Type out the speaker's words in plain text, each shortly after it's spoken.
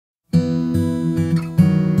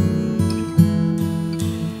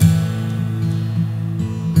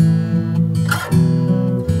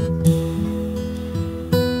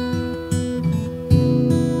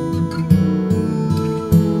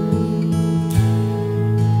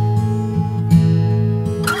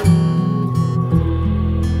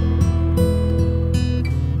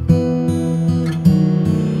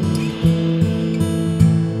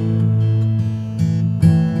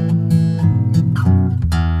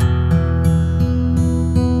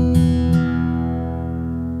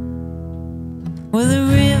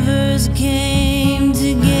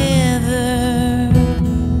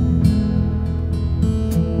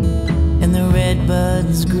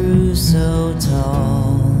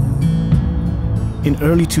tall. In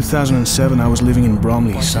early 2007, I was living in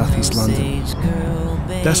Bromley, southeast London.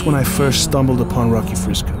 That's when I first stumbled upon Rocky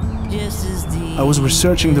Frisco. I was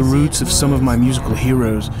researching the roots of some of my musical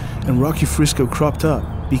heroes, and Rocky Frisco cropped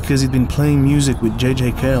up because he'd been playing music with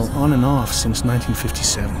JJ Cale on and off since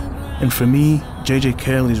 1957. And for me, JJ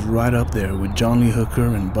Cale is right up there with John Lee Hooker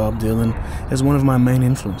and Bob Dylan as one of my main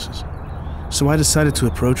influences. So I decided to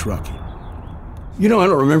approach Rocky. You know, I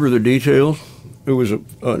don't remember the details. It was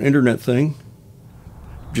an internet thing.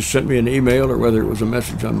 Just sent me an email, or whether it was a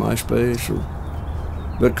message on MySpace,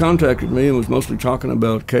 but contacted me and was mostly talking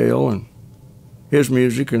about Cale and his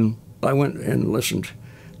music, and I went and listened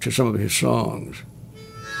to some of his songs.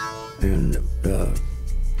 And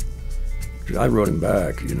I wrote him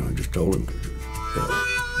back, you know, and just told him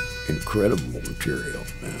incredible material,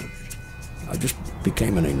 man. I just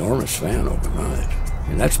became an enormous fan overnight.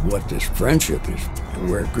 And that's what this friendship is,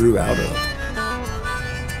 where it grew out of.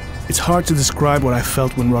 It's hard to describe what I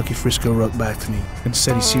felt when Rocky Frisco wrote back to me and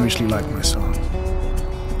said he seriously liked my songs.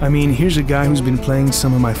 I mean, here's a guy who's been playing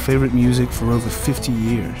some of my favorite music for over 50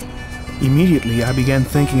 years. Immediately, I began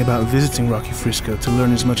thinking about visiting Rocky Frisco to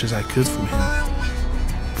learn as much as I could from him.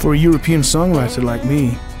 For a European songwriter like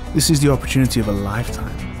me, this is the opportunity of a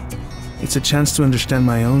lifetime. It's a chance to understand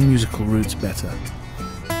my own musical roots better.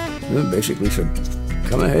 He basically said,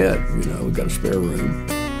 come ahead, you know, we've got a spare room.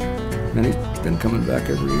 And he's been coming back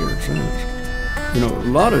every year since. You know,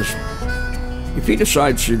 Lata's, if he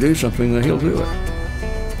decides to do something, then he'll do it.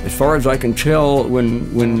 As far as I can tell,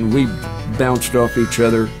 when we bounced off each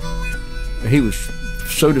other, he was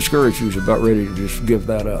so discouraged he was about ready to just give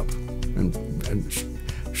that up and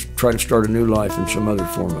try to start a new life in some other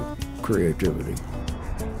form of creativity.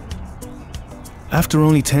 After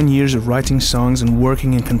only 10 years of writing songs and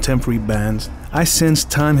working in contemporary bands, I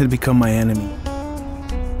sensed time had become my enemy.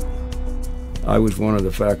 I was one of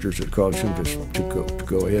the factors that caused him to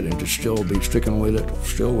go ahead and to still be sticking with it,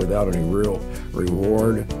 still without any real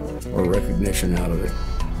reward or recognition out of it.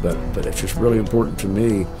 But it's just really important to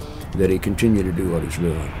me that he continue to do what he's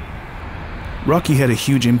doing. Rocky had a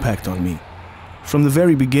huge impact on me. From the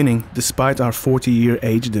very beginning, despite our 40-year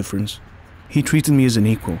age difference, he treated me as an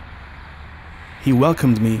equal. He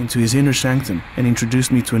welcomed me into his inner sanctum and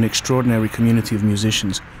introduced me to an extraordinary community of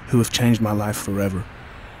musicians who have changed my life forever.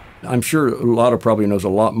 I'm sure Lata probably knows a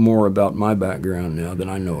lot more about my background now than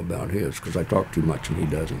I know about his, because I talk too much and he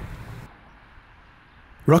doesn't.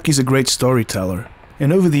 Rocky's a great storyteller,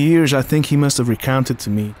 and over the years I think he must have recounted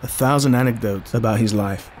to me 1,000 anecdotes about his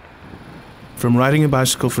life. From riding a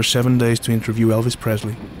bicycle for 7 days to interview Elvis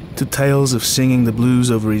Presley, to tales of singing the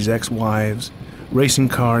blues over his ex-wives, racing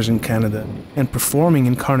cars in Canada, and performing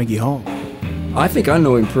in Carnegie Hall. I think I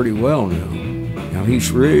know him pretty well now. Now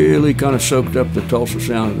he's really kind of soaked up the Tulsa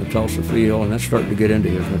sound and the Tulsa feel, and that's starting to get into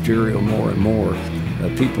his material more and more.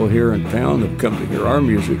 People here in town that come to hear our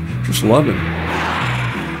music just love him.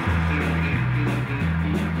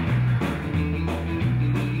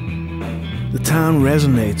 The town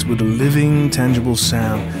resonates with a living, tangible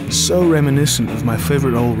sound, so reminiscent of my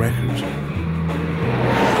favorite old records.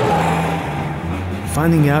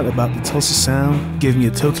 Finding out about the Tulsa sound gave me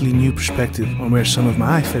a totally new perspective on where some of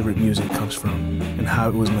my favorite music comes from and how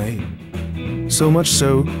it was made. So much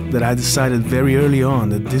so that I decided very early on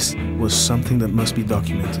that this was something that must be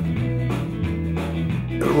documented.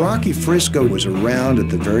 Rocky Frisco was around at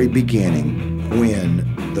the very beginning when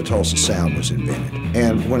the Tulsa sound was invented.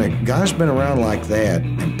 And when a guy's been around like that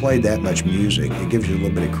and played that much music, it gives you a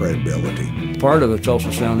little bit of credibility. Part of the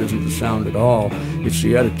Tulsa sound isn't the sound at all, it's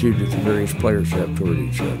the attitude that the various players have toward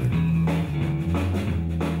each other.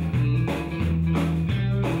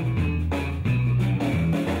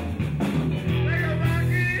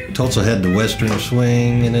 Tulsa had the western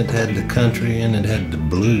swing, and it had the country, and it had the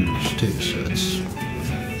blues too, so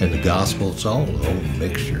and the gospel, it's all a whole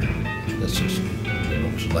mixture. It's just,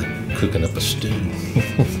 it's like cooking up a stew.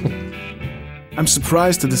 I'm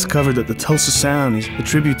surprised to discover that the Tulsa sound is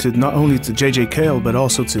attributed not only to JJ Cale, but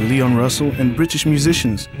also to Leon Russell and British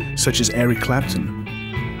musicians such as Eric Clapton.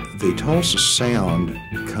 The Tulsa sound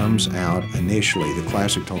comes out initially, the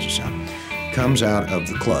classic Tulsa sound, comes out of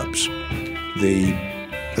the clubs.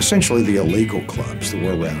 Essentially the illegal clubs that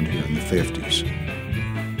were around here in the 50s.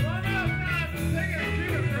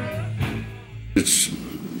 It's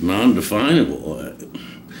non-definable.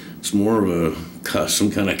 It's more of some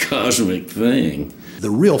kind of cosmic thing. The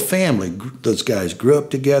real family, those guys grew up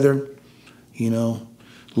together,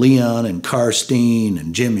 Leon and Karstein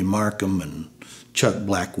and Jimmy Markham and Chuck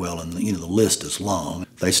Blackwell, and the list is long.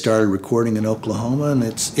 They started recording in Oklahoma, and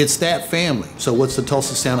it's that family. So what's the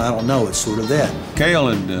Tulsa sound? I don't know. It's sort of that. Cale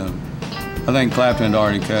had I think Clapton had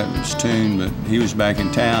already cut his tune, but he was back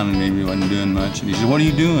in town and he wasn't doing much. And he said, "What are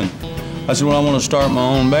you doing?" I said, "Well, I want to start my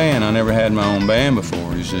own band. I never had my own band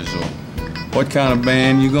before." He says, "Well, what kind of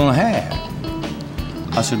band you gonna have?"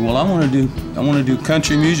 I said, "Well, I want to do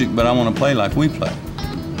country music, but I want to play like we play."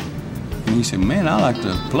 And he said, "Man, I like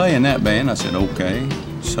to play in that band." I said, "Okay."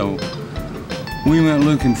 So we went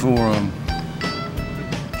looking for a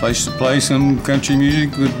place to play some country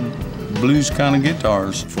music with blues kind of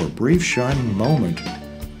guitars. For a brief shining moment,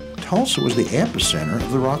 Tulsa was the epicenter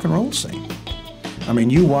of the rock and roll scene. I mean,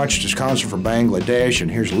 you watched this concert from Bangladesh,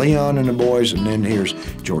 and here's Leon and the boys, and then here's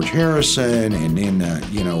George Harrison, and then,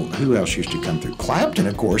 you know, who else used to come through? Clapton,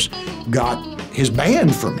 of course, got his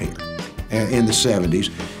band from here in the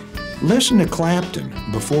 70s. Listen to Clapton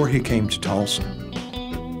before he came to Tulsa,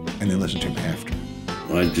 and then listen to him after.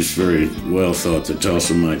 I just very well thought that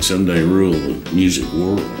Tulsa might someday rule the music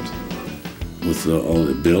world with all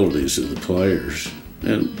the abilities of the players.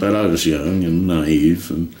 But I was young and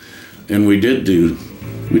naive, and we did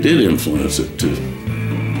influence it to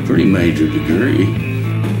a pretty major degree.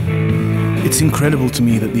 It's incredible to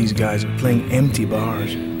me that these guys are playing empty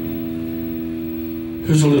bars.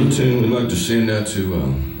 Here's a little tune we'd like to send out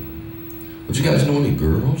to, would you guys know any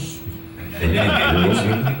girls? Any girls?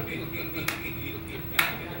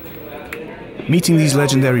 Meeting these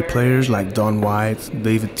legendary players like Don White,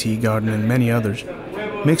 David Teagarden, and many others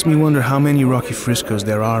makes me wonder how many Rocky Friscos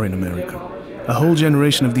there are in America. A whole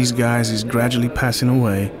generation of these guys is gradually passing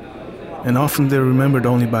away, and often they're remembered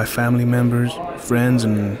only by family members, friends,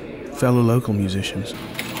 and fellow local musicians.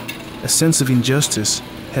 A sense of injustice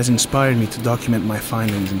has inspired me to document my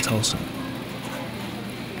findings in Tulsa.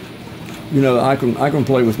 You know, I can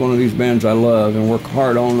play with one of these bands I love and work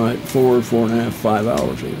hard all night, 4.5, 5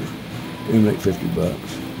 hours even, and make $50.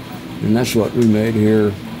 And that's what we made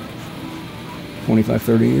here 25,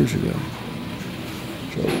 30 years ago.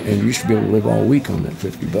 So, and you used to be able to live all week on that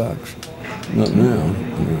 $50. Not now.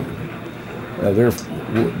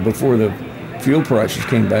 Before the fuel prices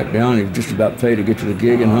came back down, you just about pay to get to the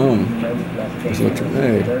gig and home. That's what you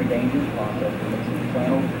made.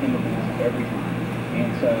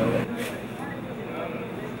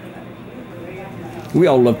 We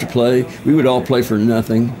all love to play. We would all play for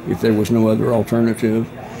nothing if there was no other alternative.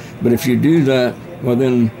 But if you do that, well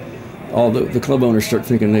then all the club owners start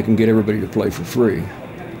thinking they can get everybody to play for free.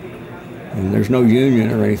 And there's no union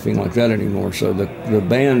or anything like that anymore, so the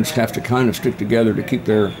bands have to kind of stick together to keep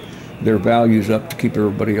their values up, to keep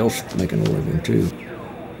everybody else making a living too.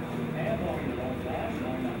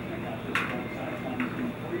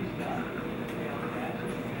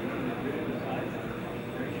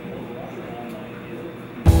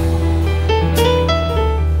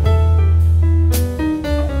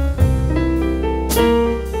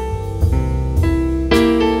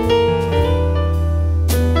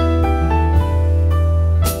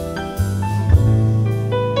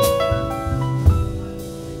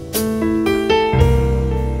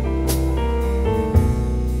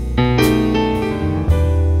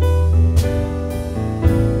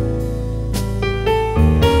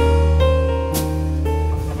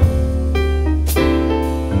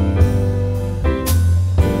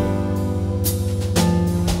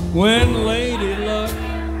 When Lady Luck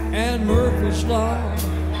and Murphy's Law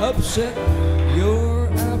upset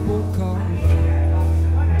your apple cart,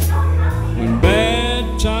 when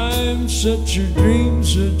bad times set your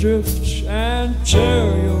dreams adrift and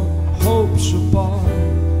tear your hopes apart,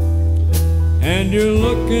 and you're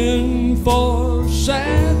looking for a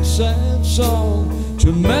sad, sad song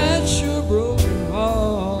to match your broken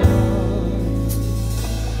heart,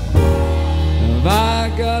 have I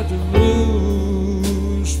got the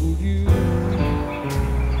blues for you?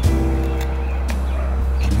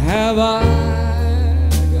 Have I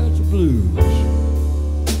got the blues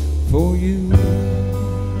for you?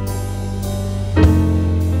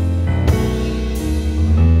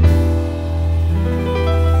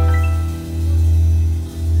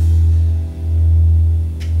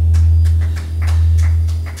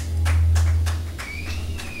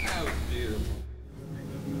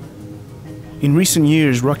 In recent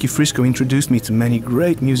years, Rocky Frisco introduced me to many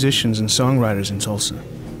great musicians and songwriters in Tulsa.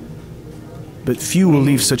 But few will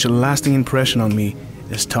leave such a lasting impression on me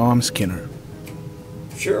as Tom Skinner.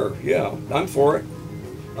 Sure, yeah, I'm for it.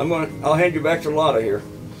 I'll hand you back to Lata here.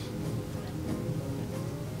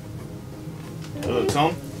 Hello,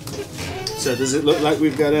 Tom. So does it look like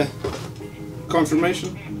we've got a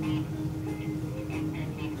confirmation?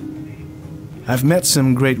 I've met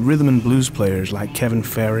some great rhythm and blues players like Kevin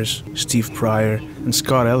Ferris, Steve Pryor, and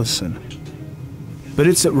Scott Ellison. But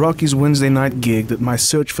it's at Rocky's Wednesday night gig that my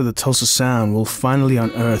search for the Tulsa sound will finally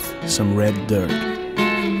unearth some red dirt. Well,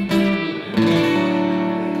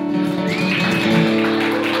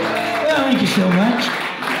 thank you so much.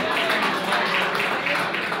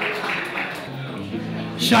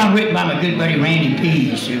 Song written by my good buddy Randy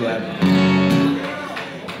Pease, who I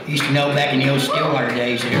used to know back in the old Stillwater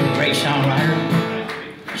days. They were a great songwriter.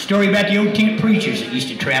 A story about the old tent preachers that used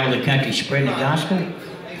to travel the country spreading the gospel.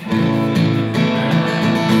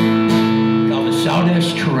 Called the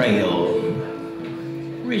Sawdust Trail.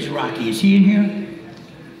 Where is Rocky? Is he in here?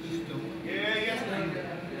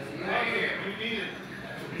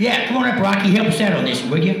 Yeah, come on up, Rocky. Help us out on this,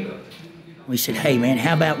 would you? We said, hey, man,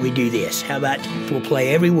 how about we do this? How about we'll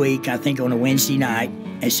play every week, I think on a Wednesday night.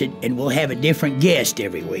 I said, and we'll have a different guest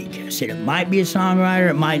every week. I said, it might be a songwriter,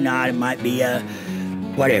 it might not, it might be a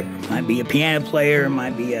whatever. It might be a piano player, it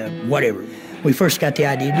might be a whatever. When we first got the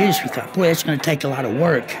idea to do this, we thought, boy, it's going to take a lot of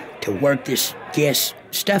work to work this guest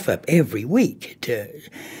stuff up every week.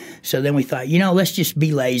 So then we thought, you know, let's just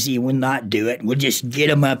be lazy and we'll not do it. We'll just get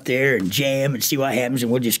them up there and jam and see what happens,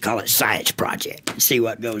 and we'll just call it Science Project and see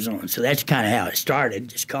what goes on. So that's kind of how it started.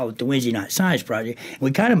 Just call it the Wednesday Night Science Project. And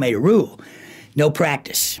we kind of made a rule, no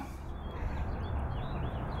practice.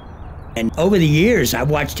 And over the years, I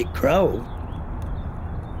watched it grow.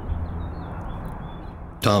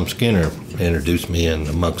 Tom Skinner introduced me in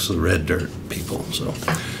amongst the red dirt people,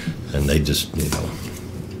 and they just, you know,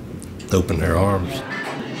 opened their arms.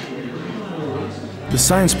 The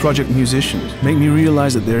Science Project musicians make me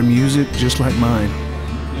realize that their music, just like mine,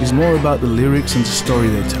 is more about the lyrics and the story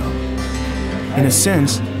they tell. In a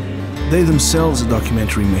sense, they themselves are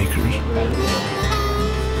documentary makers.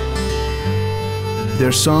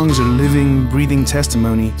 Their songs are living, breathing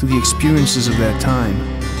testimony to the experiences of their time,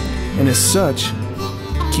 and as such,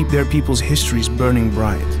 keep their people's histories burning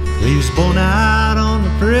bright. He was born out on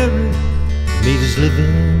the prairie, made his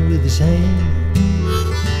living with his hand.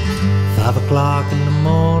 5 o'clock in the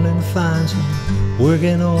morning finds him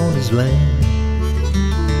working on his land.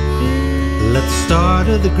 At the start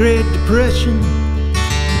of the Great Depression,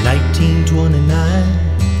 1929,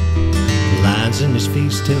 the lines in his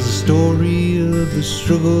face tells the story of the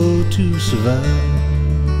struggle to survive.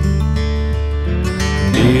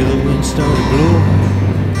 The day the wind started blowing,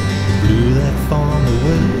 blew that farm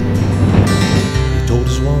away. He told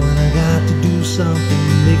his woman, I got to do something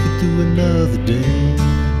to make it through another day.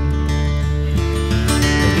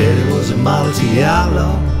 Daddy was a Model T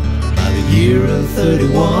outlaw by the year of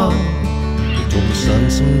 31. He told me, son,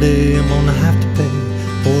 someday I'm gonna have to pay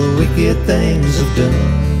for the wicked things I've done.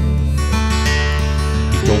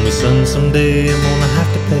 He told me, son, someday I'm gonna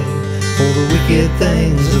have to pay for the wicked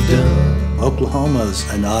things I've done. Oklahoma's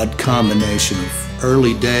an odd combination of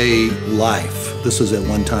early day life. This was at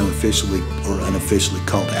one time officially or unofficially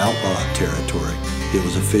called outlaw territory. It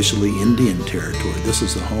was officially Indian territory. This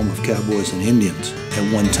is the home of cowboys and Indians. At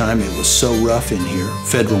one time it was so rough in here,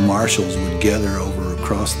 federal marshals would gather over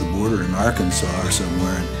across the border in Arkansas or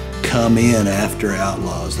somewhere and come in after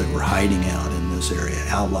outlaws that were hiding out in this area,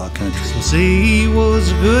 outlaw country. Some say he was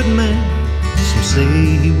a good man, some say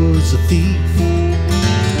he was a thief.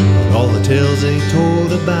 But all the tales they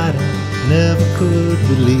told about him never could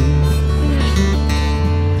believe.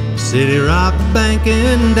 Said he robbed a bank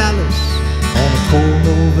in Dallas on a cold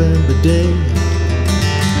November day,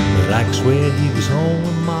 but I can swear he was home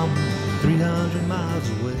with Mama 300 miles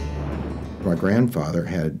away. My grandfather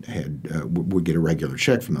would get a regular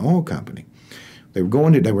check from the oil company. They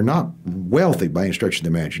were not wealthy by any stretch of the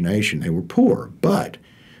imagination. They were poor, but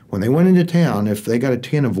when they went into town, if they got a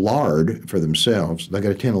tin of lard for themselves, they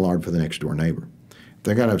got a tin of lard for the next door neighbor. If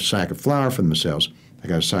they got a sack of flour for themselves, they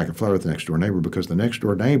got a sack of flour for the next door neighbor, because the next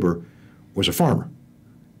door neighbor was a farmer.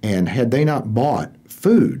 And had they not bought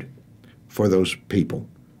food for those people,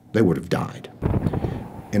 they would have died.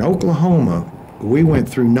 In Oklahoma, we went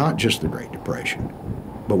through not just the Great Depression,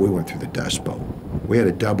 but we went through the Dust Bowl. We had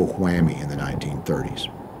a double whammy in the 1930s.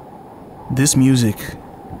 This music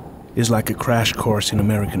is like a crash course in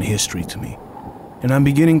American history to me. And I'm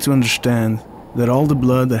beginning to understand that all the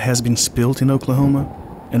blood that has been spilt in Oklahoma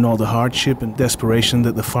and all the hardship and desperation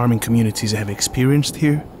that the farming communities have experienced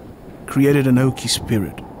here created an Okie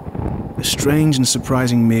spirit. A strange and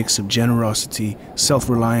surprising mix of generosity,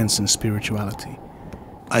 self-reliance, and spirituality.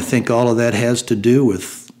 I think all of that has to do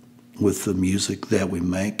with the music that we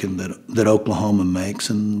make and that Oklahoma makes,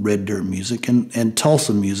 and red dirt music and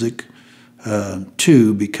Tulsa music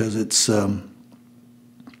too, because it's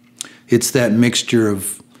that mixture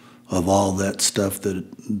of all that stuff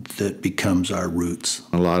that becomes our roots.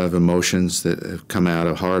 A lot of emotions that have come out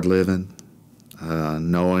of hard living.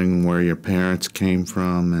 knowing where your parents came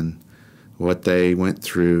from and what they went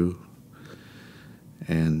through,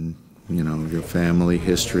 and you know, your family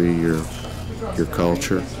history, your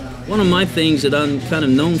culture. One of my things that I'm kind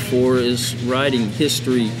of known for is writing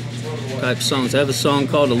history type songs. I have a song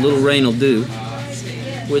called A Little Rain'll Do,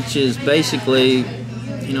 which is basically,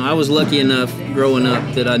 you know, I was lucky enough growing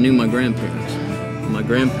up that I knew my grandparents. My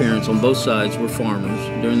grandparents on both sides were farmers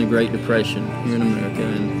during the Great Depression here in America,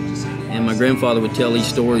 and my grandfather would tell these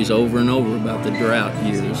stories over and over about the drought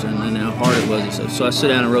years and how hard it was and stuff. So I sat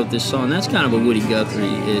down and wrote this song. That's kind of a Woody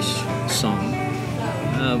Guthrie-ish song.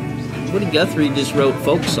 Woody Guthrie just wrote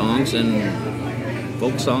folk songs, and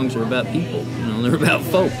folk songs are about people. You know, they're about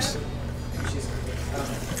folks.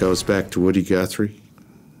 It goes back to Woody Guthrie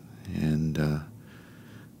and,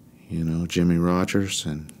 you know, Jimmy Rogers,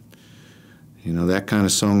 and, you know, that kind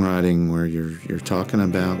of songwriting where you're talking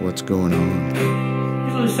about what's going on.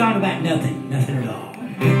 It's a little song about nothing at all.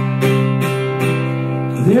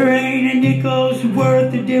 There ain't a nickel's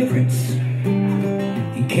worth the difference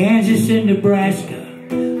in Kansas and Nebraska.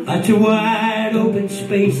 Lots of wide open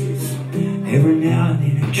spaces, every now and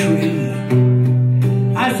then a tree.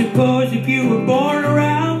 I suppose if you were born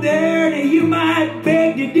around there, that you might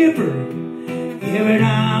beg to differ. Yeah, but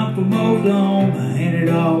I'm from Oklahoma, and it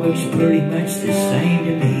all looks pretty much the same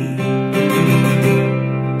to me.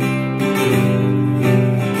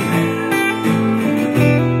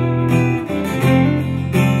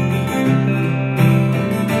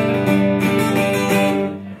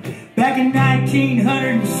 Back in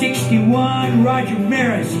 1961, Roger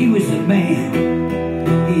Maris, he was the man.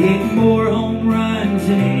 He hit more home runs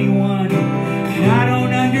than anyone. And I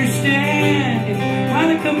don't understand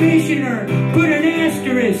why the commissioner put an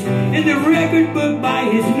asterisk in the record book by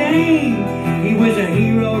his name. He was a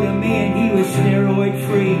hero to me, and he was steroid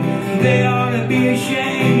free. They ought to be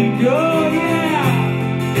ashamed. Oh yeah.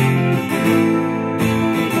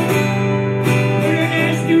 Put an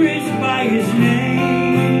asterisk by his name.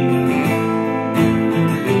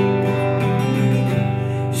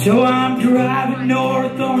 So I'm driving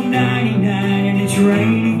north on 99, and it's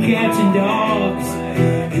raining cats and dogs.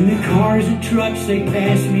 And the cars and trucks, they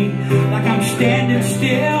pass me like I'm standing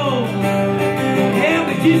still. Yeah,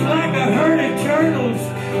 but just like a herd of turtles,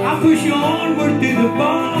 I push onward through the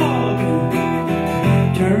bog,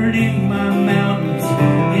 turning my mountains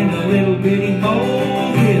into little bitty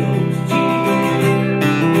molehills.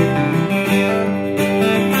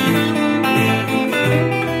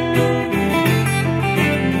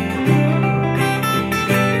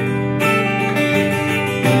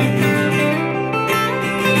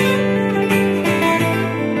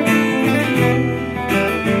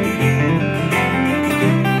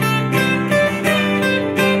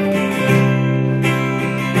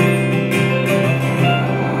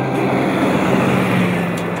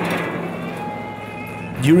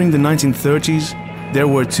 During the 1930s, there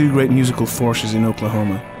were two great musical forces in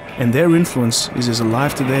Oklahoma, and their influence is as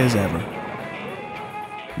alive today as ever.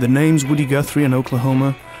 The names Woody Guthrie and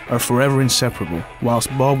Oklahoma are forever inseparable,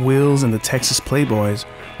 whilst Bob Wills and the Texas Playboys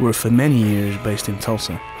were for many years based in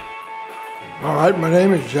Tulsa. All right, my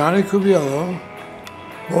name is Johnny Cuviello,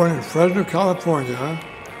 born in Fresno, California,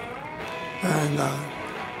 and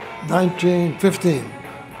 1915,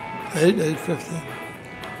 8/8/15.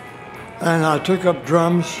 And I took up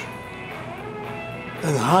drums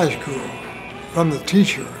in high school from the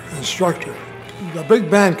teacher, instructor. The big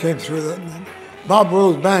band came through, Bob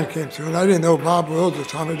Wills' band came through, and I didn't know Bob Wills was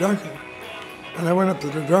Tommy Duncan. And I went up to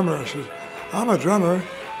the drummer, I said, I'm a drummer.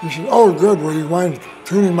 He said, oh, good, will you mind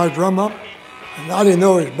tuning my drum up? And I didn't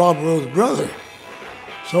know he was Bob Wills' brother.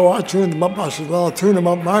 So I tuned him up. I said, well, I'll tune him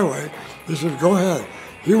up my way. He said, go ahead.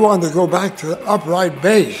 He wanted to go back to upright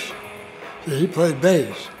bass. So he played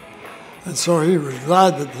bass. And so he was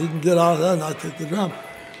glad that he can get out of that, and I took the drum.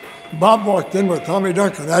 Bob walked in with Tommy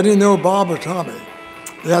Duncan. I didn't know Bob or Tommy.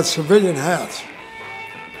 They had civilian hats.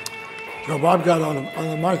 So Bob got on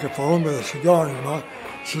the microphone with a cigar in his mouth.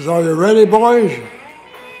 He says, are you ready, boys?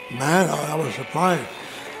 Man, I was surprised.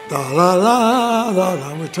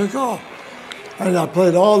 Da-da-da-da-da, and we took off. And I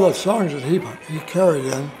played all the songs that he carried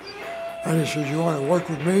in. And he says, you want to work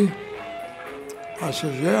with me? I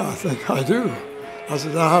said, yeah, I think I do. I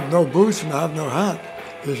said, I have no boots and I have no hat.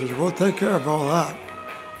 He says, we'll take care of all that.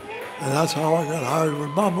 And that's how I got hired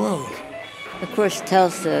with Bob Wills. Of course,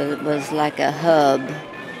 Tulsa was like a hub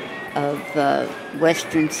of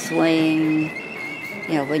Western swing.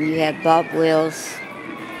 You know, when you had Bob Wills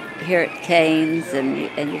here at Cain's, and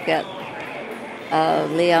you got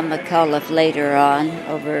Leon McAuliffe later on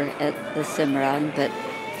over at the Cimarron, but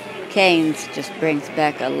Cain's just brings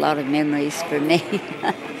back a lot of memories for me.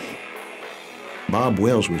 Bob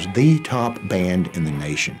Wills was the top band in the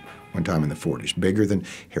nation one time in the 40s, bigger than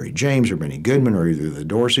Harry James or Benny Goodman or either the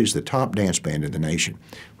Dorseys. The top dance band in the nation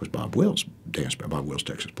was Bob Wills, dance band, Bob Wills,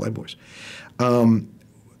 Texas Playboys.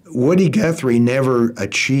 Woody Guthrie never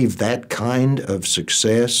achieved that kind of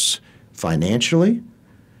success financially,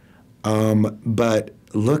 but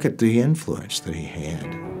look at the influence that he had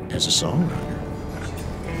as a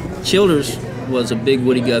songwriter. Childers was a big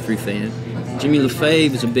Woody Guthrie fan. Jimmy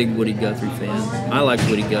LaFave is a big Woody Guthrie fan. I like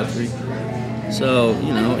Woody Guthrie. So,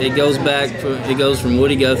 you know, it goes from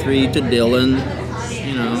Woody Guthrie to Dylan,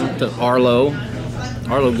 you know, to Arlo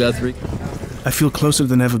Guthrie. I feel closer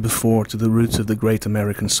than ever before to the roots of the great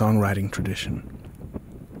American songwriting tradition.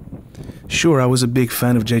 Sure, I was a big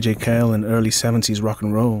fan of JJ Cale and early 70s rock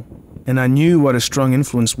and roll, and I knew what a strong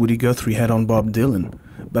influence Woody Guthrie had on Bob Dylan,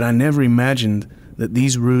 but I never imagined that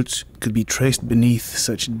these roots could be traced beneath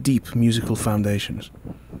such deep musical foundations.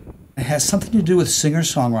 It has something to do with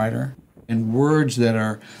singer-songwriter and words that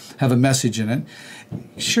have a message in it.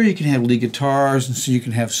 Sure, you can have lead guitars and so you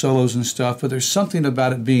can have solos and stuff, but there's something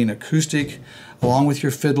about it being acoustic, along with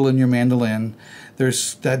your fiddle and your mandolin.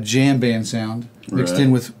 There's that jam band sound mixed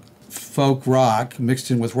in with folk rock,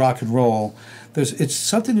 mixed in with rock and roll. It's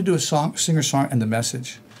something to do with singer-songwriter and the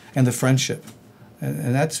message and the friendship.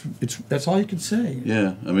 And that's all you can say.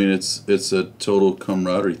 Yeah, I mean, it's a total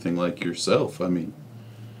camaraderie thing, like yourself. I mean,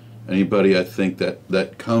 anybody I think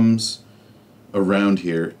that comes around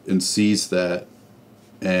here and sees that,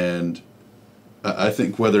 and I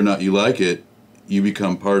think whether or not you like it, you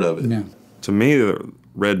become part of it. Yeah. To me, the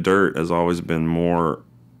Red Dirt has always been more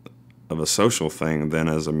of a social thing than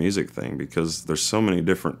as a music thing, because there's so many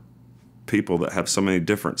different people that have so many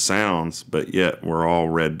different sounds, but yet we're all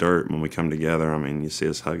Red Dirt when we come together. I mean, you see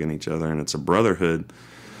us hugging each other, and it's a brotherhood.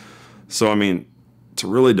 So, I mean, to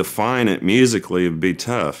really define it musically would be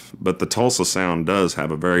tough, but the Tulsa sound does have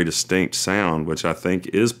a very distinct sound, which I think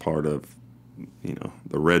is part of, you know,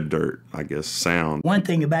 the Red Dirt, I guess, sound. One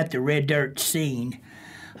thing about the Red Dirt scene,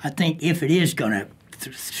 I think if it is going to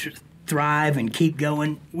thrive and keep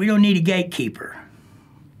going, we don't need a gatekeeper.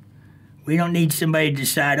 We don't need somebody to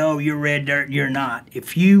decide, oh, you're Red Dirt, you're not.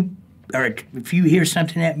 If you hear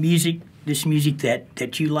something that this music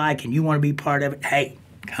that you like and you want to be part of it, hey,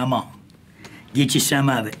 come on, get you some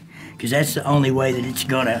of it, because that's the only way that it's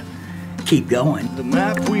gonna keep going. The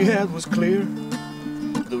map we had was clear,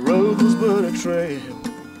 the road was but a trail.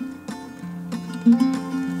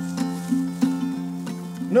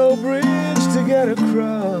 No bridge to get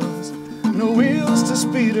across, no wheels to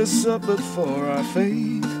speed us up, but for our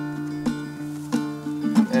faith.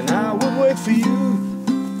 And I would wait for you,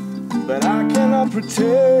 but I cannot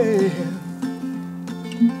pretend.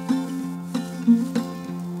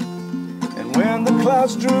 And when the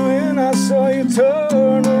clouds drew in, I saw you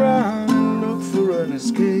turn around and look for an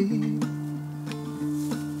escape.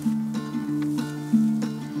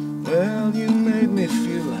 Well, you made me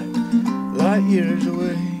feel like light years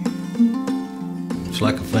away. It's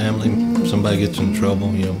like a family. Somebody gets in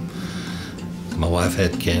trouble, you know. My wife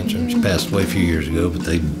had cancer. She passed away a few years ago, but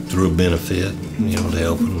they threw a benefit, you know, to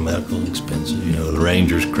help with medical expenses. You know, the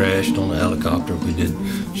Rangers crashed on a helicopter. We did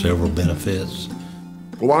several benefits.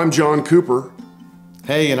 Well, I'm John Cooper.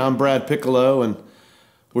 Hey, and I'm Brad Piccolo, and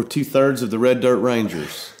we're 2/3 of the Red Dirt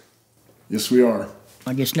Rangers. Yes, we are.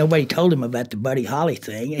 I guess nobody told him about the Buddy Holly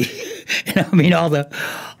thing. And I mean, all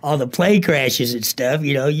the plane crashes and stuff.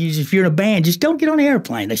 You know, if you're in a band, just don't get on an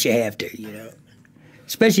airplane unless you have to. You know.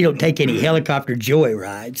 Especially don't take any helicopter joy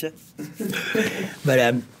rides.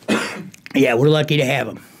 But yeah, we're lucky to have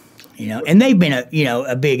them. You know, and they've been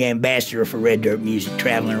a big ambassador for Red Dirt music,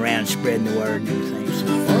 traveling around, spreading the word and everything. So.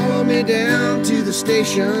 Follow me down to the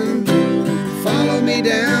station. Follow me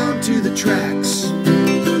down to the tracks.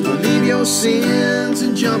 Leave your sins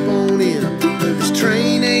and jump on in. This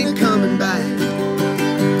train ain't coming back.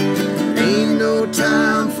 Ain't no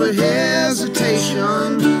time for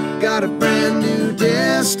hesitation. Got a brand new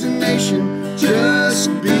destination, just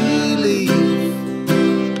believe.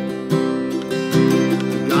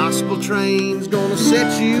 The gospel train's gonna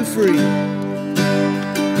set you free.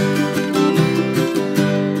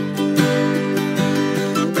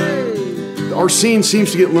 Our scene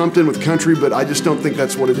seems to get lumped in with country, but I just don't think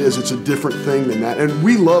that's what it is. It's a different thing than that. And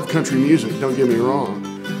we love country music, don't get me wrong.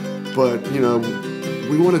 But, you know,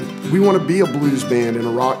 we want to be a blues band and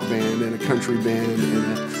a rock band and a country band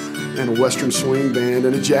and a western swing band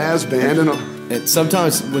and a jazz band and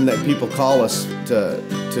sometimes when people call us to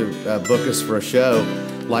book us for a show,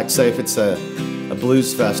 like say if it's a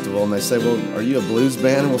blues festival and they say, well, are you a blues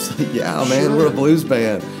band? And we'll say, yeah, man, sure. We're a blues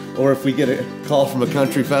band. Or if we get a call from a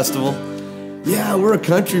country festival Yeah, we're a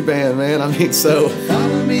country band, man. I mean, so.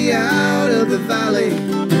 Follow me out of the valley,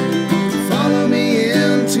 follow me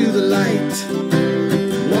into the light.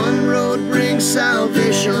 One road brings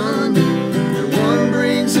salvation, and one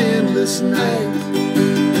brings endless night.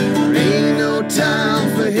 There ain't no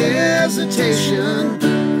time for hesitation,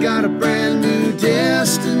 got a brand new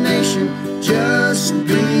destination, just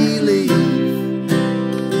believe.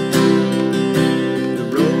 The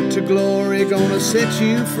road to glory gonna set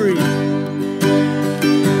you free.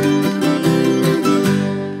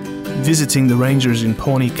 Visiting the Rangers in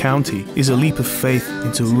Pawnee County is a leap of faith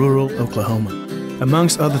into rural Oklahoma.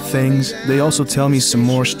 Amongst other things, they also tell me some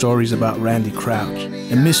more stories about Randy Crouch,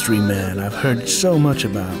 a mystery man I've heard so much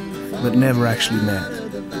about, but never actually met.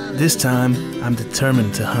 This time, I'm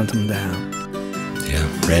determined to hunt him down. Yeah,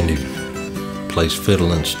 Randy plays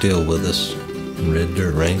fiddle and steel with us in Red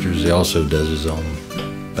Dirt Rangers. He also does his own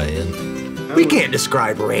band. We can't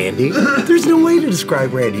describe Randy. There's no way to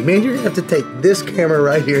describe Randy. Man, you're gonna have to take this camera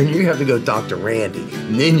right here and you have to go talk to Randy.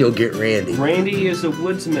 And then you'll get Randy. Randy is a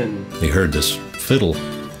woodsman. He heard this fiddle,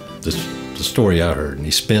 the story I heard, and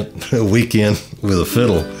he spent a weekend with a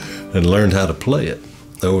fiddle and learned how to play it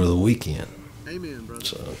over the weekend. Amen, brother.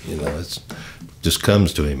 So, you know, it's just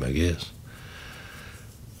comes to him, I guess.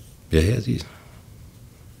 Yeah,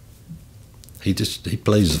 he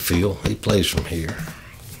plays the feel. He plays from here.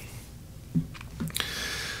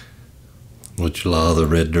 Which a lot of the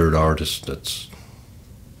Red Dirt artists, that's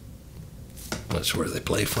where they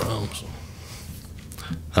play from. So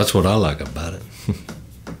that's what I like about it.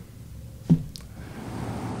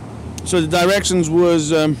 So the directions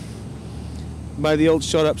was by the old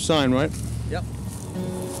shut up sign, right? Yep.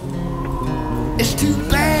 It's too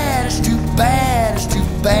bad, it's too bad, it's too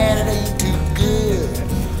bad it ain't too good.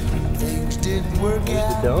 Things didn't work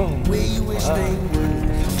out the way you wish they would.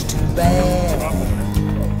 It's too bad.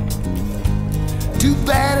 Too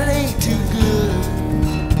bad it ain't too good.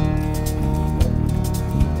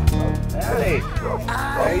 Hey,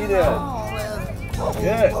 how you doing?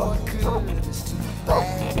 Good.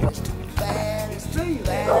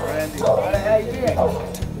 Randy, how you doing?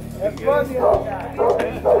 Have fun the other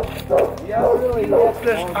night. Yeah, really helped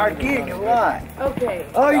us our gig a lot. Okay.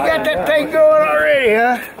 Oh, you got that thing going already,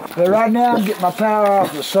 huh? But right now I'm getting my power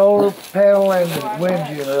off the solar panel and the wind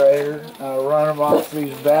generator. I run them off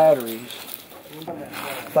these batteries.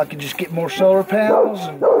 If I could just get more solar panels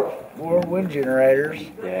and more wind generators.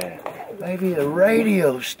 Yeah. Maybe a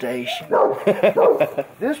radio station.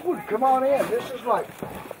 This one, come on in. This is like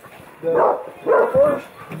the first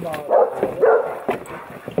model.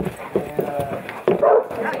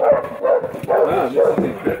 And,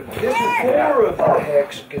 this is 4 of the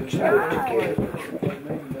hexagons put together.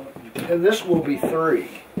 And this will be 3.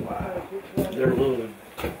 They're a little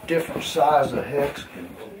different size of hexagons.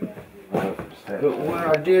 But when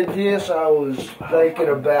I did this, I was thinking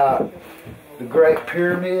about the Great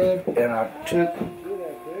Pyramid, and I took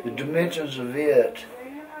the dimensions of it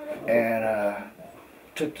and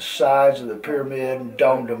took the sides of the pyramid and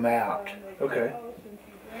domed them out. Okay.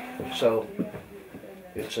 So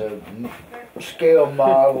it's a scale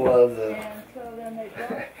model of the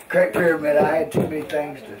Great Pyramid. I had too many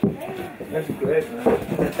things to. That's great, man.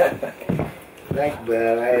 Think about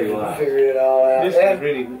it. I had to figure it all out. This is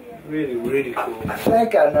really cool. I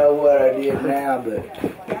think I know what I did now, but.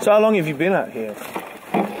 So how long have you been out here?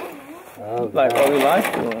 Like all your life?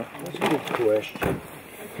 Or? That's a good question.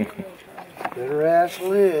 Better ask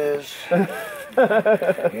Liz.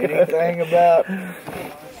 Anything about.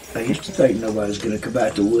 I used to think nobody was going to come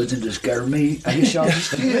out the woods and discover me. I guess y'all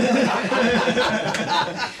just did.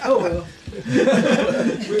 Oh well.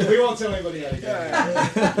 we won't tell anybody how to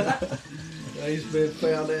go. He's been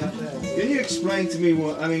found out now. Can you explain to me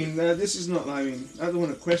what, I mean, this is not, I mean, I don't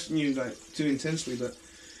want to question you like too intensely, but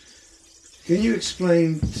can you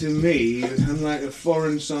explain to me, unlike a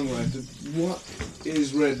foreign songwriter, what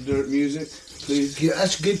is Red Dirt music, please? Yeah,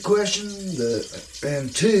 that's a good question.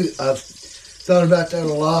 And two, I've thought about that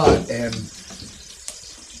a lot, and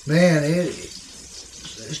man,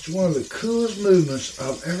 it's one of the coolest movements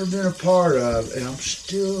I've ever been a part of, and I'm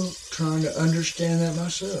still trying to understand that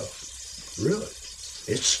myself. Really.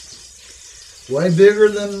 It's way bigger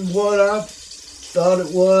than what I thought it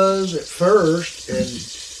was at first, and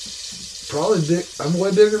probably I'm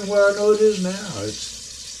way bigger than what I know it is now.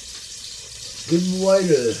 It's a good way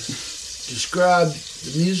to describe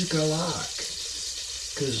the music I like,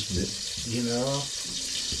 because, you know,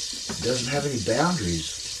 it doesn't have any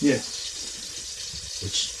boundaries. Yeah.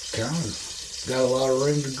 It's kind of got a lot of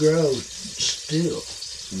room to grow still.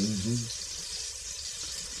 Mm-hmm.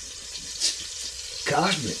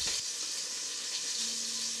 Cosmic.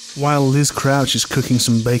 While Liz Crouch is cooking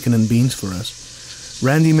some bacon and beans for us,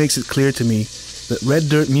 Randy makes it clear to me that Red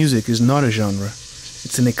Dirt music is not a genre.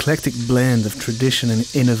 It's an eclectic blend of tradition and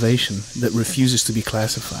innovation that refuses to be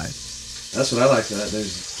classified. That's what I like about it.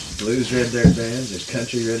 There's blues Red Dirt bands, there's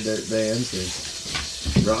country Red Dirt bands,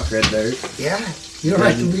 there's rock Red Dirt. Yeah, you don't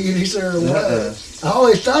have to be any certain way. I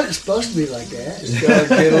always thought it's supposed to be like that. Just gotta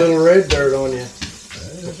get a little red dirt on you.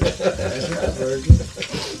 That's right, Virgil.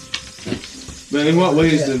 But in what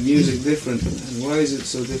way is the music different? And why is it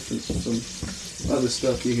so different from other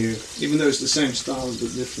stuff you hear? Even though it's the same styles,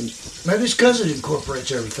 but different. Maybe it's because it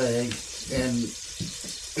incorporates everything, and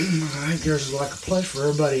I think there's like a place for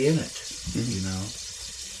everybody in it. You know,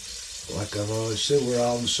 like I've always said, we're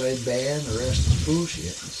all in the same band. The rest is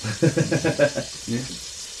bullshit. Yeah.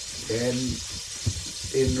 And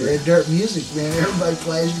in Red Dirt music, man, everybody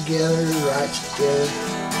plays together, writes together.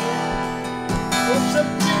 It's a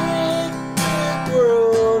big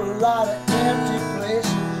world, a lot of empty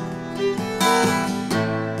places.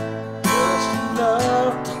 Just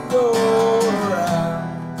enough to go around.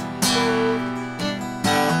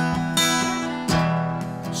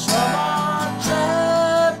 Some are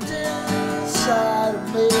trapped inside a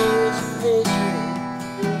maze of hatred,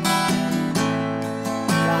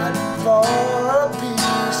 fighting for a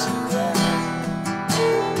piece of ground.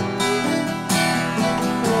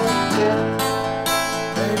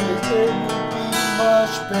 Maybe it would be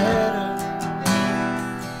much better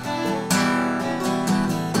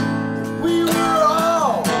if we were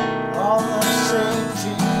all on the same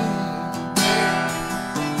team.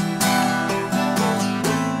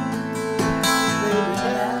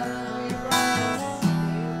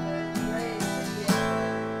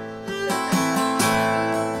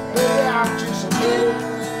 Maybe I'm just a little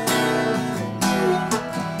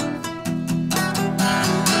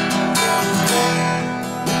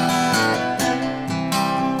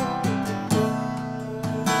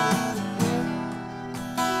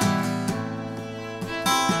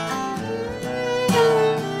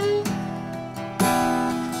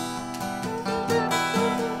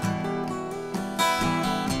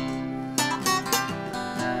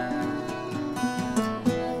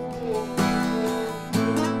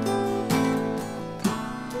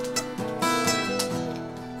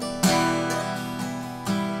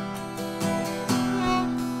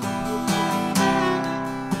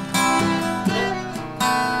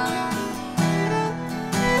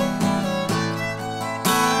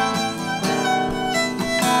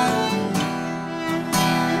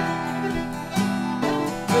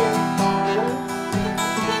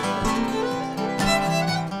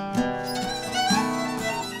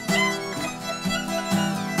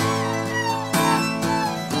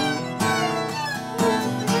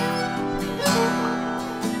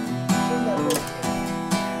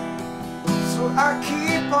So I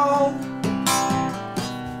keep on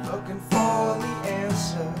looking for the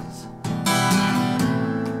answers.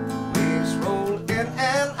 Waves roll in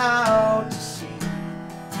and out to sea.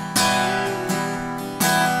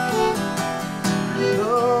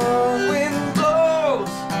 The wind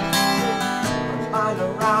blows my mind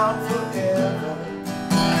around forever.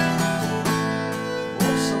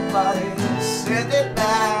 Won't somebody send it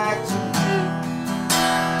back to me?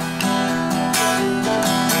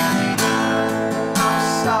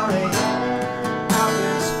 Sorry, out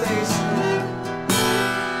in space,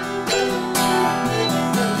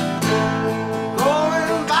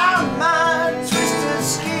 going by my twisted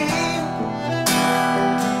scheme.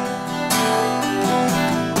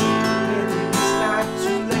 Maybe it's not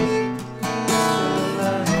too late to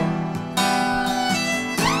learn.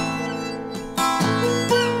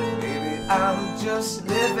 Maybe I'm just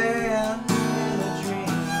living in a dream.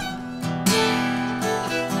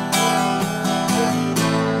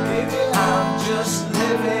 I'm just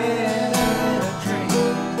living in a dream.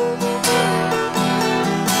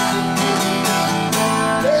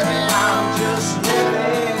 Baby, I'm just living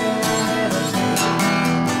in a dream.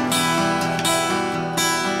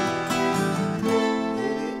 Baby,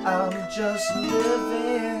 I'm just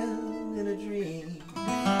living in a dream.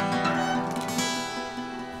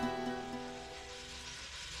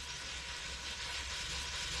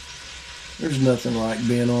 There's nothing like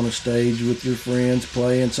being on a stage with your friends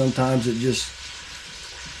playing. Sometimes it just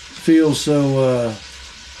feels so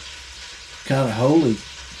kind of holy.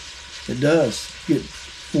 It does. You get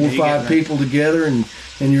 4 or 5 people together and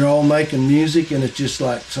you're all making music, and it's just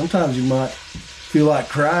like sometimes you might feel like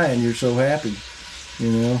crying. You're so happy,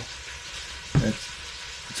 you know.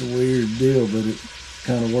 It's a weird deal, but it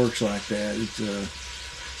kind of works like that. It's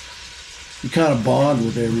you kind of bond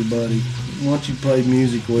with everybody. Once you play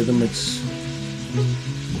music with them,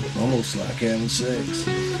 almost like having sex.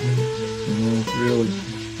 You know, really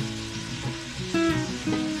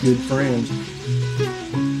good friends.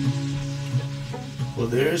 Well,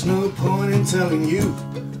 there's no point in telling you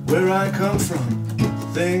where I come from.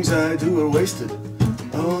 Things I do are wasted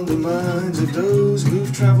on the minds of those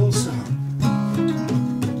who've traveled some.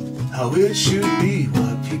 How it should be,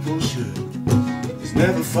 what people should, is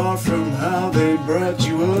never far from how they brought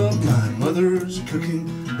you up. My mother's cooking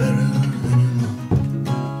better than your mom.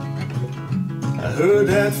 I heard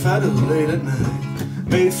that Fado late at night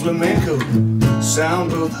made flamenco sound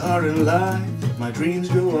both hard and light. My dreams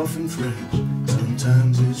go off in French,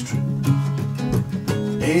 sometimes it's true.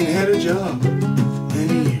 Ain't had a job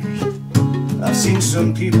many years. I've seen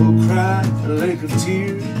some people cry a lake of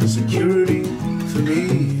tears. Security for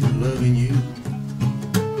me, loving you.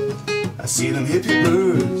 I see them hippie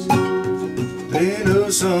birds, they know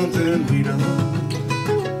something we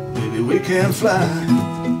don't. Maybe we can fly,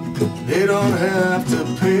 they don't have to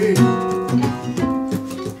pay.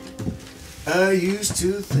 I used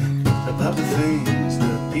to think about the things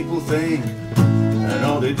that people think, and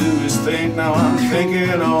all they do is think. Now I'm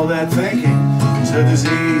thinking all that thinking is a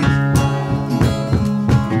disease.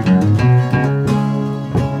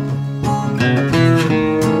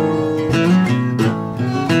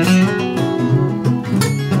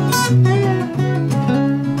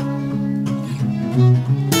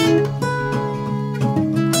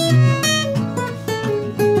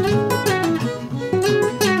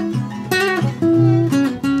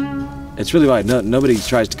 It's really like nobody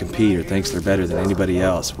tries to compete or thinks they're better than anybody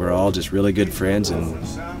else. We're all just really good friends and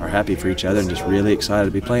are happy for each other and just really excited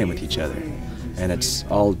to be playing with each other. And it's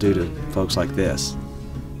all due to folks like this,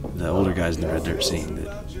 the older guys in the Red Dirt scene,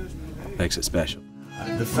 that makes it special.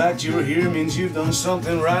 The fact you're here means you've done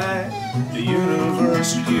something right. The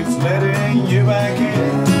universe keeps letting you back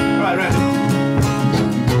in. Right.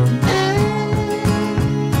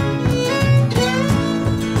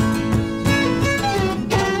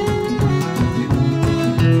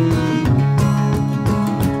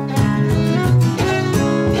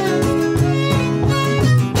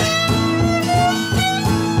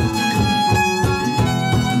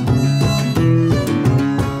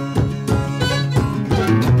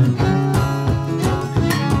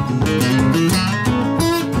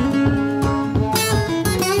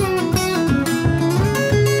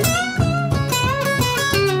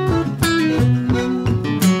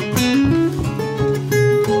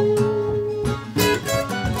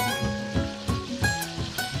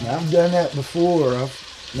 I've done that before.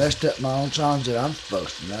 I've messed up my own songs that I'm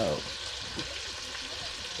supposed to know.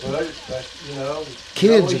 Well, you know,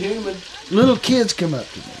 Kids, human. little kids come up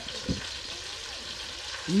to me.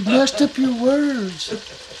 You messed up your words.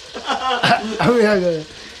 I go,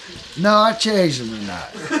 no, I changed them tonight.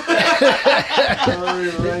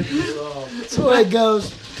 That's the way it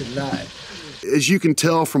goes tonight. As you can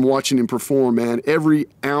tell from watching him perform, man, every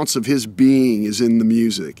ounce of his being is in the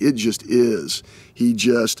music. It just is. He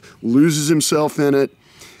just loses himself in it,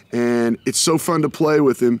 and it's so fun to play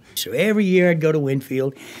with him. So every year I'd go to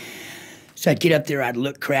Winfield. So I'd get up there,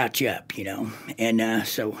 I'd crouch up, you know. And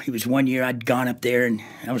so it was one year I'd gone up there, and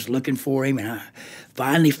I was looking for him, and I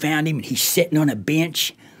finally found him, and he's sitting on a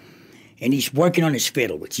bench, and he's working on his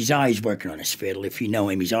fiddle, which he's always working on his fiddle. If you know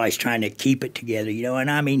him, he's always trying to keep it together, you know.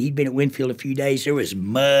 And I mean, he'd been at Winfield a few days. There was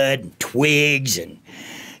mud and twigs and,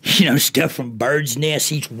 you know, stuff from birds' nests.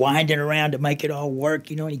 He's winding around to make it all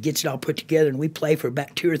work, you know, and he gets it all put together. And we play for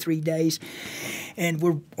about 2 or 3 days. And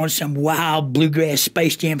we're on some wild bluegrass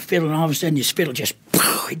Space Jam fiddle, and all of a sudden this fiddle just,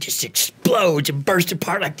 it just explodes and bursts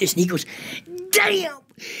apart like this. And he goes, damn!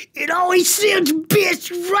 It always sounds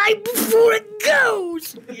best right before it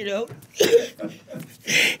goes, you know.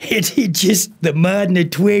 It just, the mud and the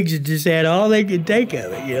twigs just had all they could take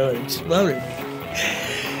of it, you know, it exploded.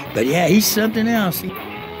 But yeah, he's something else.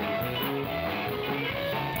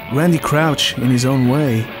 Randy Crouch, in his own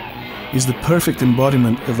way, is the perfect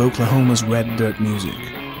embodiment of Oklahoma's red dirt music.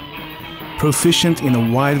 Proficient in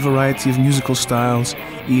a wide variety of musical styles,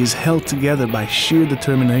 he is held together by sheer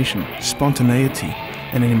determination, spontaneity,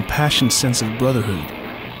 and an impassioned sense of brotherhood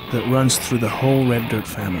that runs through the whole Red Dirt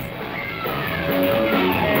family.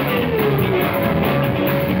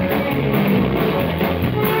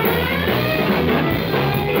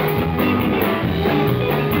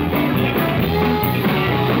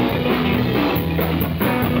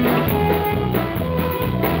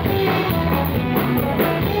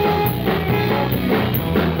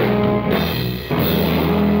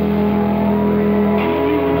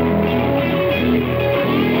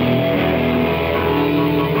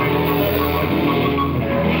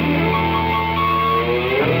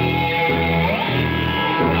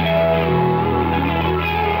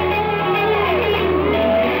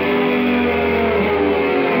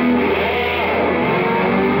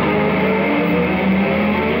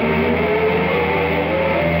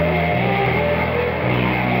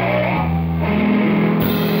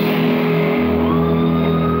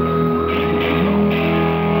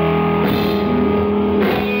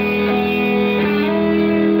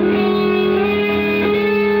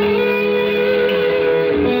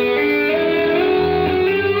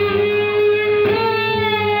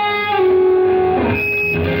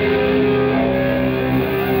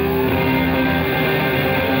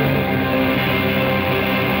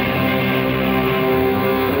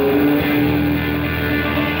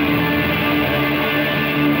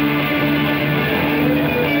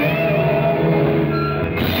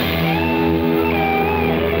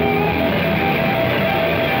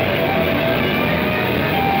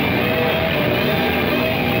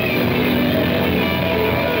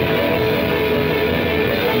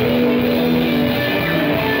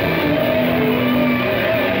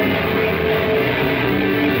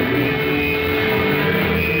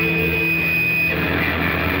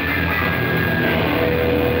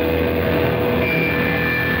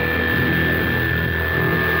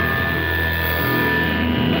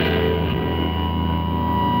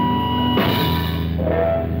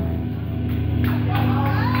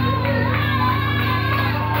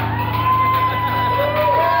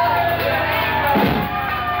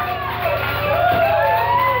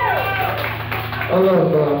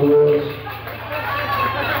 love Bob Wills.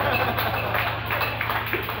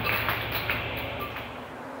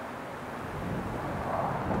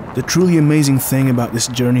 The truly amazing thing about this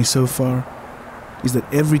journey so far is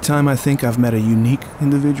that every time I think I've met a unique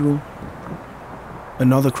individual,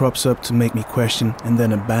 another crops up to make me question and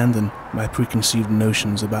then abandon my preconceived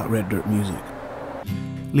notions about red dirt music,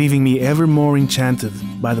 leaving me ever more enchanted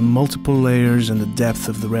by the multiple layers and the depth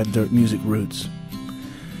of the red dirt music roots.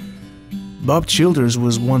 Bob Childers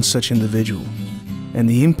was one such individual, and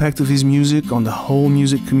the impact of his music on the whole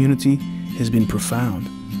music community has been profound.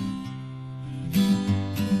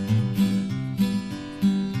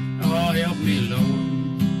 Oh, help me, Lord.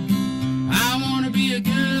 I want to be a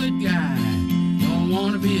good guy. Don't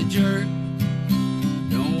want to be a jerk.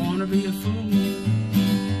 Don't want to be a fool.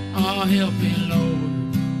 Oh, help me,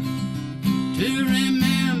 Lord, to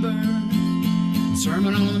remember the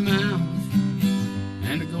Sermon on the Mount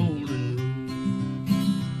and the Golden Rule.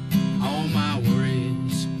 All my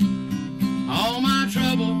worries, all my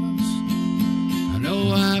troubles, I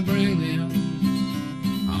know I bring them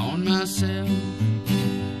on myself.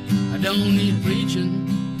 I don't need preaching,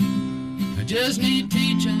 I just need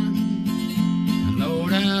teaching. And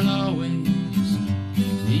Lord, I'll always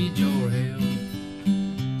need your help.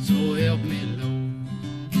 So help me, Lord.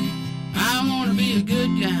 I want to be a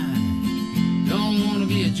good guy. Don't want to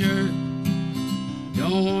be a jerk.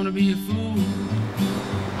 Don't want to be a fool.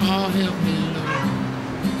 Oh, help me, Lord,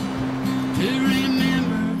 to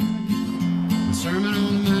remember the Sermon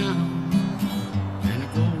on the Mount and the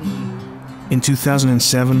Golden Rule. In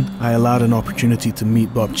 2007, I allowed an opportunity to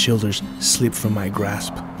meet Bob Childers slip from my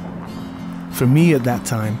grasp. For me at that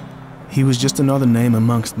time, he was just another name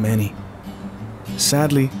amongst many.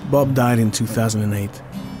 Sadly, Bob died in 2008,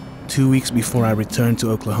 2 weeks before I returned to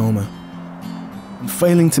Oklahoma.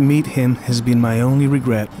 Failing to meet him has been my only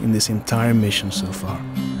regret in this entire mission so far.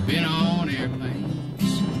 Been on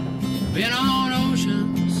airplanes, been on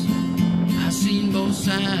oceans, I've seen both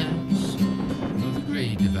sides of the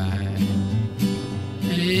Great Divide.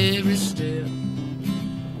 And every step,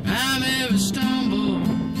 I've ever stumbled,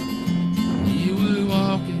 you were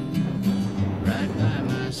walking right by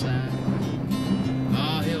my side.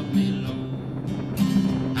 Oh, help me,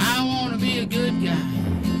 Lord. I want to be a good guy.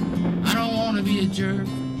 I don't want to be a jerk.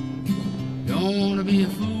 Don't want to be a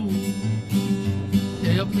fool.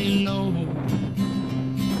 Help me, Lord,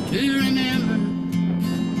 to remember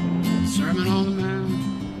the Sermon on the Mount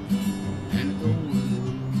and the Golden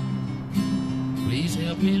Rule. Please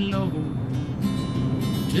help me, Lord,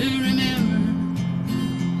 to remember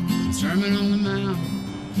the Sermon on the Mount